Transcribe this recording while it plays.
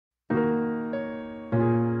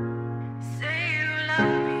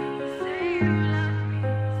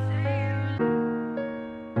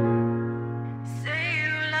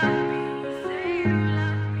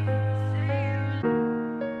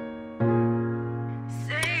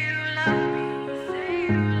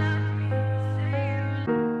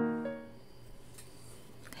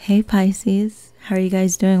Hey Pisces, how are you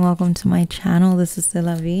guys doing? Welcome to my channel. This is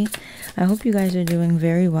HannLavie. I hope you guys are doing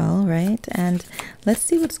very well, right? And let's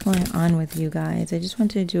see what's going on with you guys. I just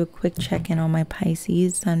wanted to do a quick check-in on my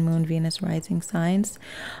Pisces, Sun, Moon, Venus, Rising signs.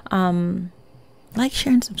 Like,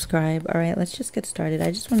 share, and subscribe. All right, let's just get started.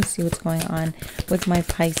 I just want to see what's going on with my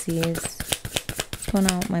Pisces. What's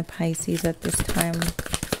going on with my Pisces at this time?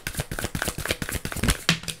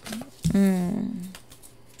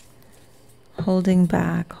 Holding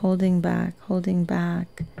back, holding back, holding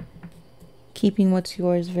back. Keeping what's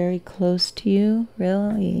yours very close to you,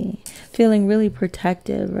 really. Feeling really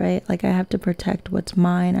protective, right? Like I have to protect what's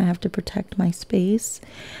mine. I have to protect my space.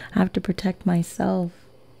 I have to protect myself.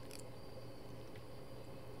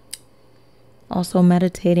 Also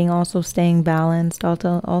meditating, also staying balanced,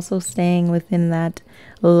 also staying within that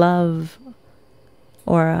love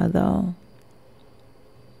aura, though.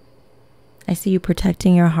 I see you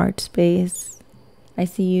protecting your heart space. I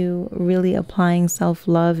see you really applying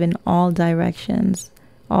self-love in all directions.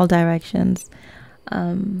 All directions.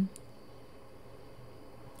 But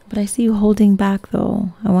I see you holding back,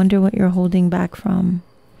 though. I wonder what you're holding back from.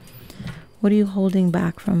 What are you holding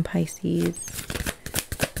back from, Pisces?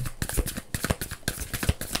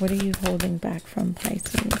 What are you holding back from,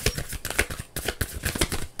 Pisces?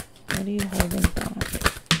 What are you holding back?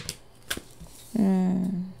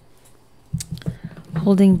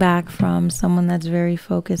 Holding back from someone that's very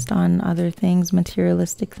focused on other things,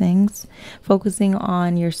 materialistic things. Focusing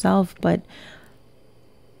on yourself, but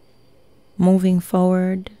moving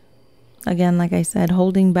forward. Again, like I said,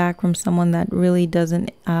 holding back from someone that really doesn't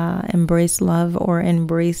embrace love or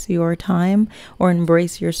embrace your time or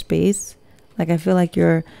embrace your space. Like I feel like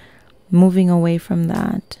you're moving away from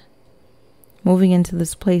that. Moving into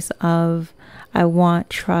this place of, I want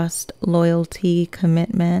trust, loyalty,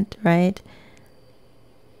 commitment, right?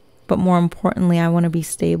 But more importantly, I want to be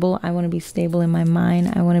stable. I want to be stable in my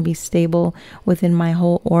mind. I want to be stable within my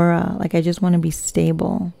whole aura. Like I just want to be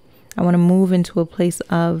stable. I want to move into a place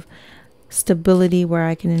of stability where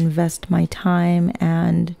I can invest my time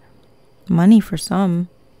and money for some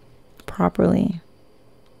properly.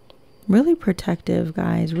 Really protective,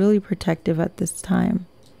 guys. Really protective at this time.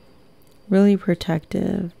 Really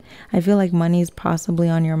protective. I feel like money is possibly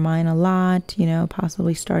on your mind a lot, you know,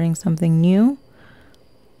 possibly starting something new.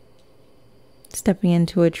 Stepping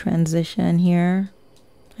into a transition here.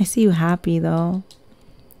 I see you happy though.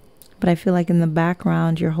 But I feel like in the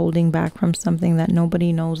background, you're holding back from something that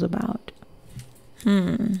nobody knows about.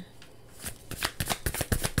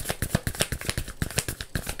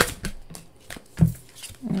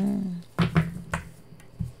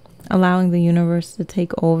 Allowing the universe to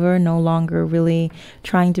take over, no longer really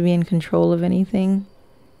trying to be in control of anything.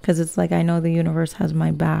 Because it's like, I know the universe has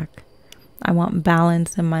my back. I want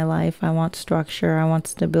balance in my life. I want structure. I want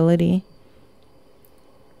stability.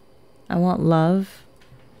 I want love.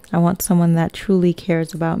 I want someone that truly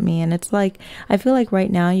cares about me. And it's like, I feel like right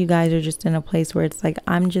now you guys are just in a place where it's like,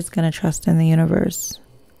 I'm just going to trust in the universe.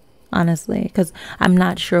 Honestly, because I'm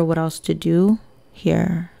not sure what else to do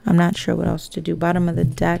here. I'm not sure what else to do. Bottom of the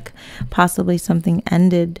deck, possibly something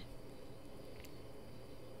ended.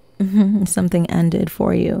 Something ended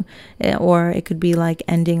for you, or it could be like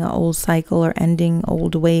ending an old cycle or ending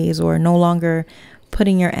old ways, or no longer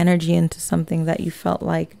putting your energy into something that you felt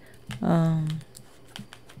like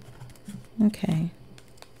okay,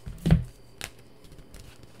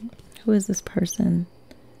 who is this person?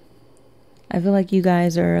 I feel like you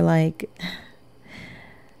guys are like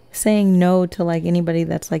saying no to like anybody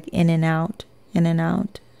that's like in and out,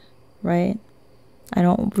 right? I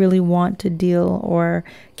don't really want to deal or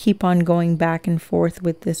keep on going back and forth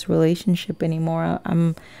with this relationship anymore.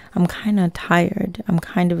 I'm kind of tired. I'm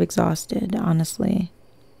kind of exhausted, honestly.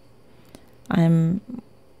 I'm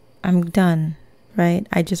done, right?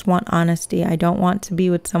 I just want honesty. I don't want to be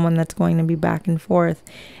with someone that's going to be back and forth.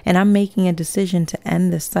 And I'm making a decision to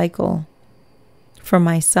end this cycle. For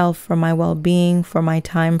myself, for my well-being, for my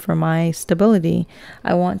time, for my stability.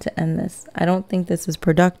 I want to end this. I don't think this is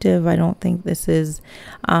productive. I don't think this is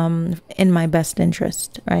in my best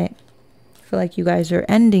interest, right? I feel like you guys are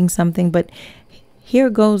ending something, but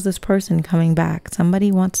here goes this person coming back.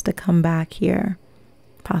 Somebody wants to come back here,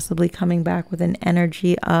 possibly coming back with an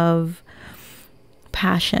energy of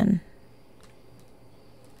passion.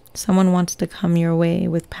 Someone wants to come your way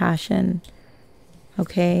with passion.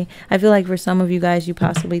 Okay, I feel like for some of you guys, you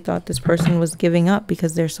possibly thought this person was giving up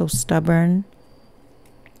because they're so stubborn.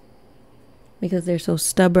 Because they're so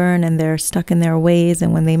stubborn and they're stuck in their ways.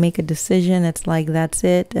 And when they make a decision, it's like, that's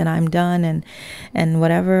it. And I'm done and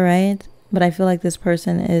whatever, right? But I feel like this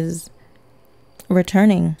person is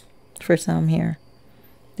returning for some here.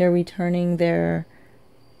 They're returning they're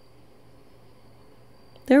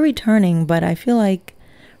returning, but I feel like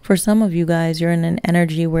for some of you guys, you're in an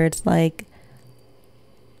energy where it's like,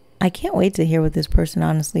 I can't wait to hear what this person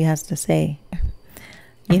honestly has to say,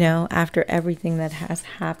 you know, after everything that has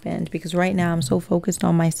happened. Because right now I'm so focused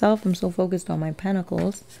on myself. I'm so focused on my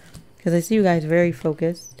pentacles. Because I see you guys very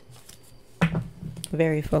focused.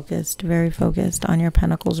 Very focused. Very focused on your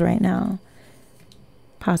pentacles right now.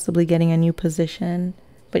 Possibly getting a new position.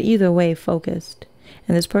 But either way, focused.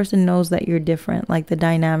 And this person knows that you're different. Like the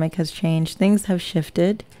dynamic has changed. Things have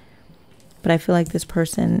shifted. But I feel like this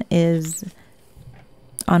person is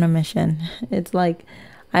on a mission. It's like,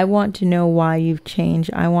 I want to know why you've changed.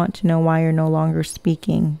 I want to know why you're no longer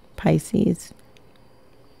speaking, Pisces.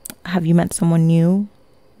 Have you met someone new,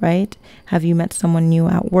 right? Have you met someone new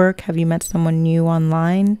at work? Have you met someone new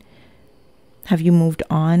online? Have you moved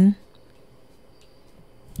on?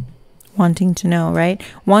 Wanting to know, right?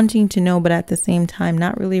 Wanting to know, but at the same time,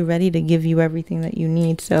 not really ready to give you everything that you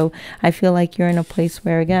need. So I feel like you're in a place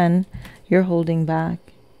where, again, you're holding back.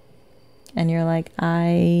 And you're like,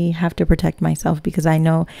 I have to protect myself because I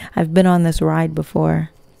know I've been on this ride before.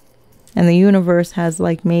 And the universe has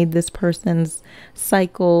like made this person's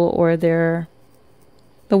cycle or the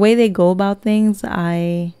way they go about things,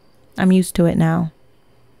 I'm used to it now.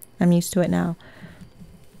 I'm used to it now.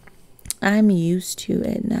 I'm used to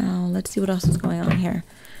it now. Let's see what else is going on here.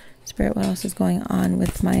 Spirit, what else is going on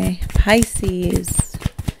with my Pisces?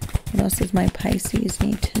 What else does my Pisces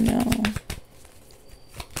need to know?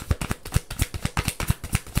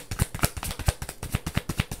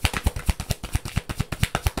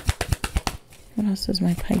 What else does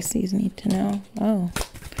my Pisces need to know? Oh,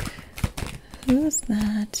 who is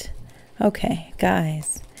that? Okay,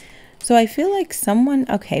 guys. So I feel like someone,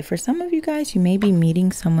 okay, for some of you guys, you may be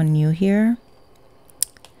meeting someone new here.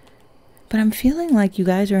 But I'm feeling like you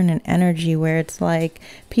guys are in an energy where it's like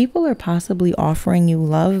people are possibly offering you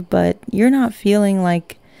love, but you're not feeling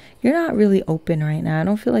like, you're not really open right now. I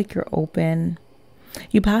don't feel like you're open.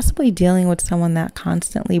 You possibly dealing with someone that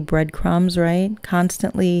constantly breadcrumbs, right?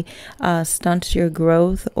 Constantly stunts your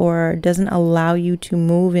growth or doesn't allow you to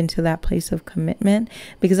move into that place of commitment.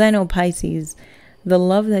 Because I know Pisces, the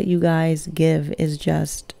love that you guys give is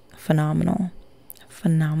just phenomenal.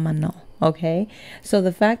 Phenomenal. Okay. So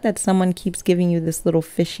the fact that someone keeps giving you this little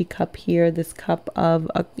fishy cup here, this cup of,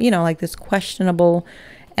 you know, like this questionable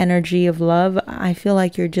energy of love, I feel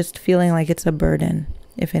like you're just feeling like it's a burden.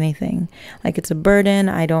 If anything, like it's a burden.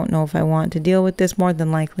 I don't know if I want to deal with this. More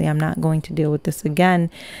than likely, I'm not going to deal with this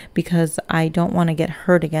again because I don't want to get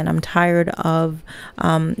hurt again. I'm tired of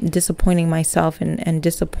disappointing myself and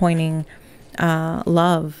disappointing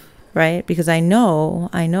love, right? Because I know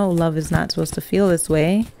love is not supposed to feel this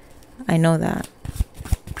way. I know that.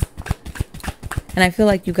 And I feel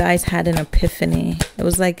like you guys had an epiphany. It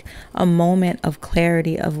was like a moment of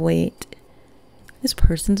clarity of, wait, this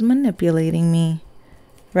person's manipulating me.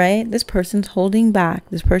 Right? This person's holding back.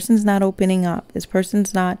 This person's not opening up. This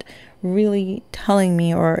person's not really telling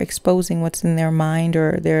me or exposing what's in their mind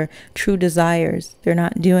or their true desires. They're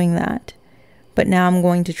not doing that. But now I'm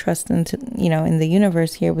going to trust into, you know, in the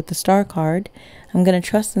universe here with the star card. I'm going to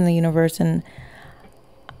trust in the universe and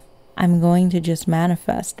I'm going to just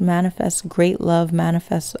manifest great love,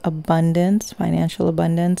 manifest abundance, financial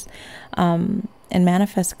abundance, and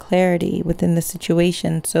manifest clarity within the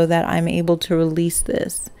situation so that I'm able to release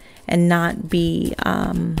this and not be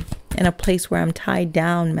in a place where I'm tied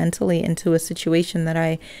down mentally into a situation that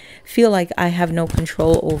I feel like I have no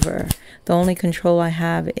control over. The only control I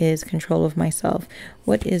have is control of myself.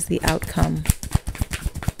 What is the outcome?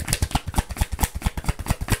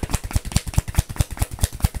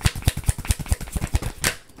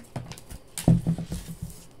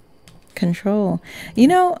 Control. You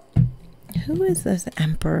know, who is this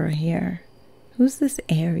Emperor here? Who's this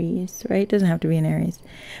Aries, right? Doesn't have to be an Aries.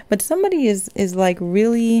 But somebody is like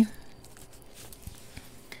really,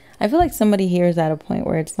 I feel like somebody here is at a point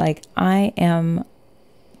where it's like, I am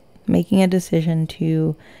making a decision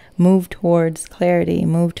to move towards clarity,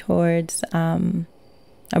 move towards a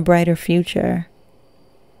brighter future.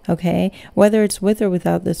 Okay? Whether it's with or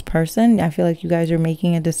without this person, I feel like you guys are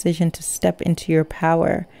making a decision to step into your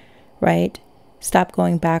power, right? Stop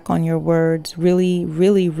going back on your words. Really,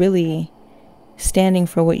 really, really standing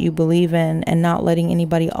for what you believe in and not letting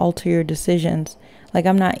anybody alter your decisions. Like,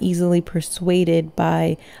 I'm not easily persuaded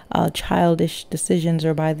by childish decisions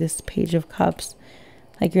or by this Page of Cups.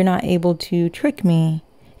 Like, you're not able to trick me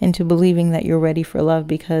into believing that you're ready for love,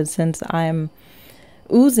 because since I'm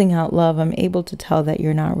oozing out love, I'm able to tell that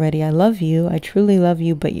you're not ready. I love you. I truly love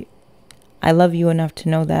you, but I love you enough to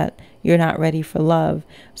know that you're not ready for love.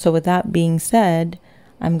 So with that being said,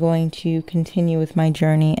 I'm going to continue with my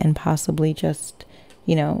journey and possibly just,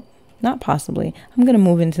 you know, not possibly, I'm going to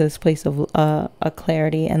move into this place of a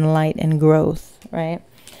clarity and light and growth, right?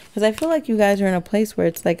 Because I feel like you guys are in a place where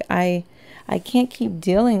it's like, I can't keep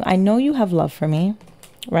dealing. I know you have love for me,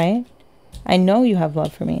 right? I know you have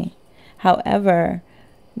love for me. However,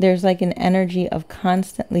 there's like an energy of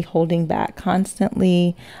constantly holding back,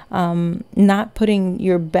 constantly not putting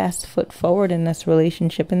your best foot forward in this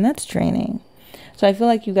relationship. And that's draining. So I feel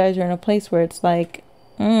like you guys are in a place where it's like,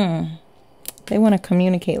 they want to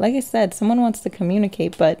communicate. Like I said, someone wants to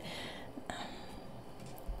communicate, but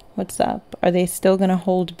what's up? Are they still going to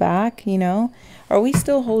hold back, you know? Are we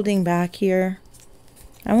still holding back here?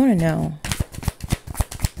 I want to know.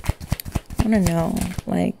 I want to know.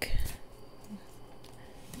 Like,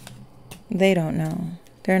 they don't know.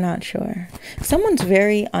 They're not sure. Someone's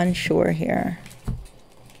very unsure here.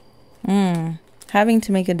 Having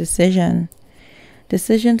to make a decision.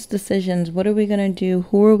 Decisions. What are we going to do?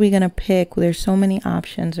 Who are we going to pick? There's so many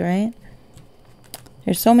options, right?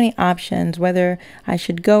 There's so many options, whether I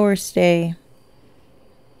should go or stay.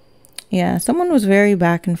 Yeah, someone was very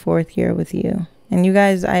back and forth here with you. And you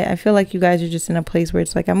guys, I feel like you guys are just in a place where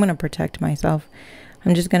it's like, I'm going to protect myself.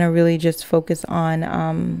 I'm just going to really just focus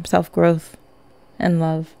on self-growth and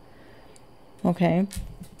love. Okay.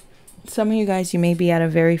 Some of you guys, you may be at a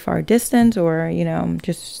very far distance or, you know,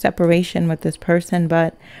 just separation with this person.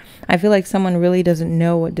 But I feel like someone really doesn't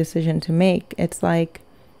know what decision to make. It's like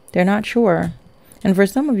they're not sure. And for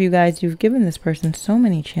some of you guys, you've given this person so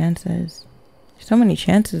many chances. So many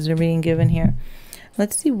chances are being given here.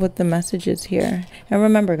 Let's see what the message is here. And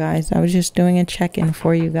remember, guys, I was just doing a check-in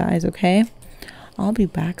for you guys, okay? I'll be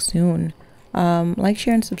back soon. Like,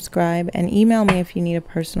 share, and subscribe. And email me if you need a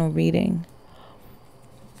personal reading.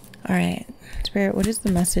 All right. Spirit, what is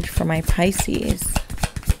the message for my Pisces?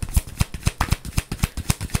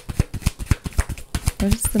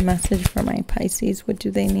 What is the message for my Pisces? What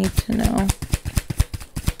do they need to know?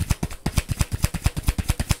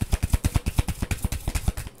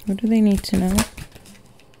 What do they need to know?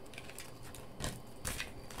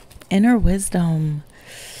 Inner wisdom.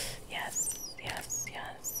 Yes.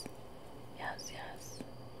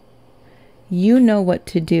 You know what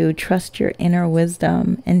to do. Trust your inner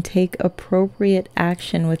wisdom and take appropriate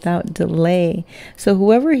action without delay. So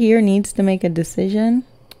whoever here needs to make a decision,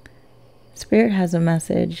 Spirit has a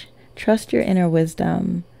message. Trust your inner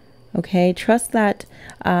wisdom. Okay, trust that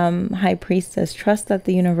High Priestess. Trust that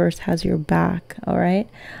the universe has your back. All right,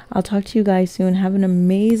 I'll talk to you guys soon. Have an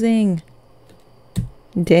amazing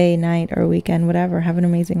day, night, or weekend, whatever. Have an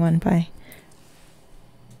amazing one. Bye.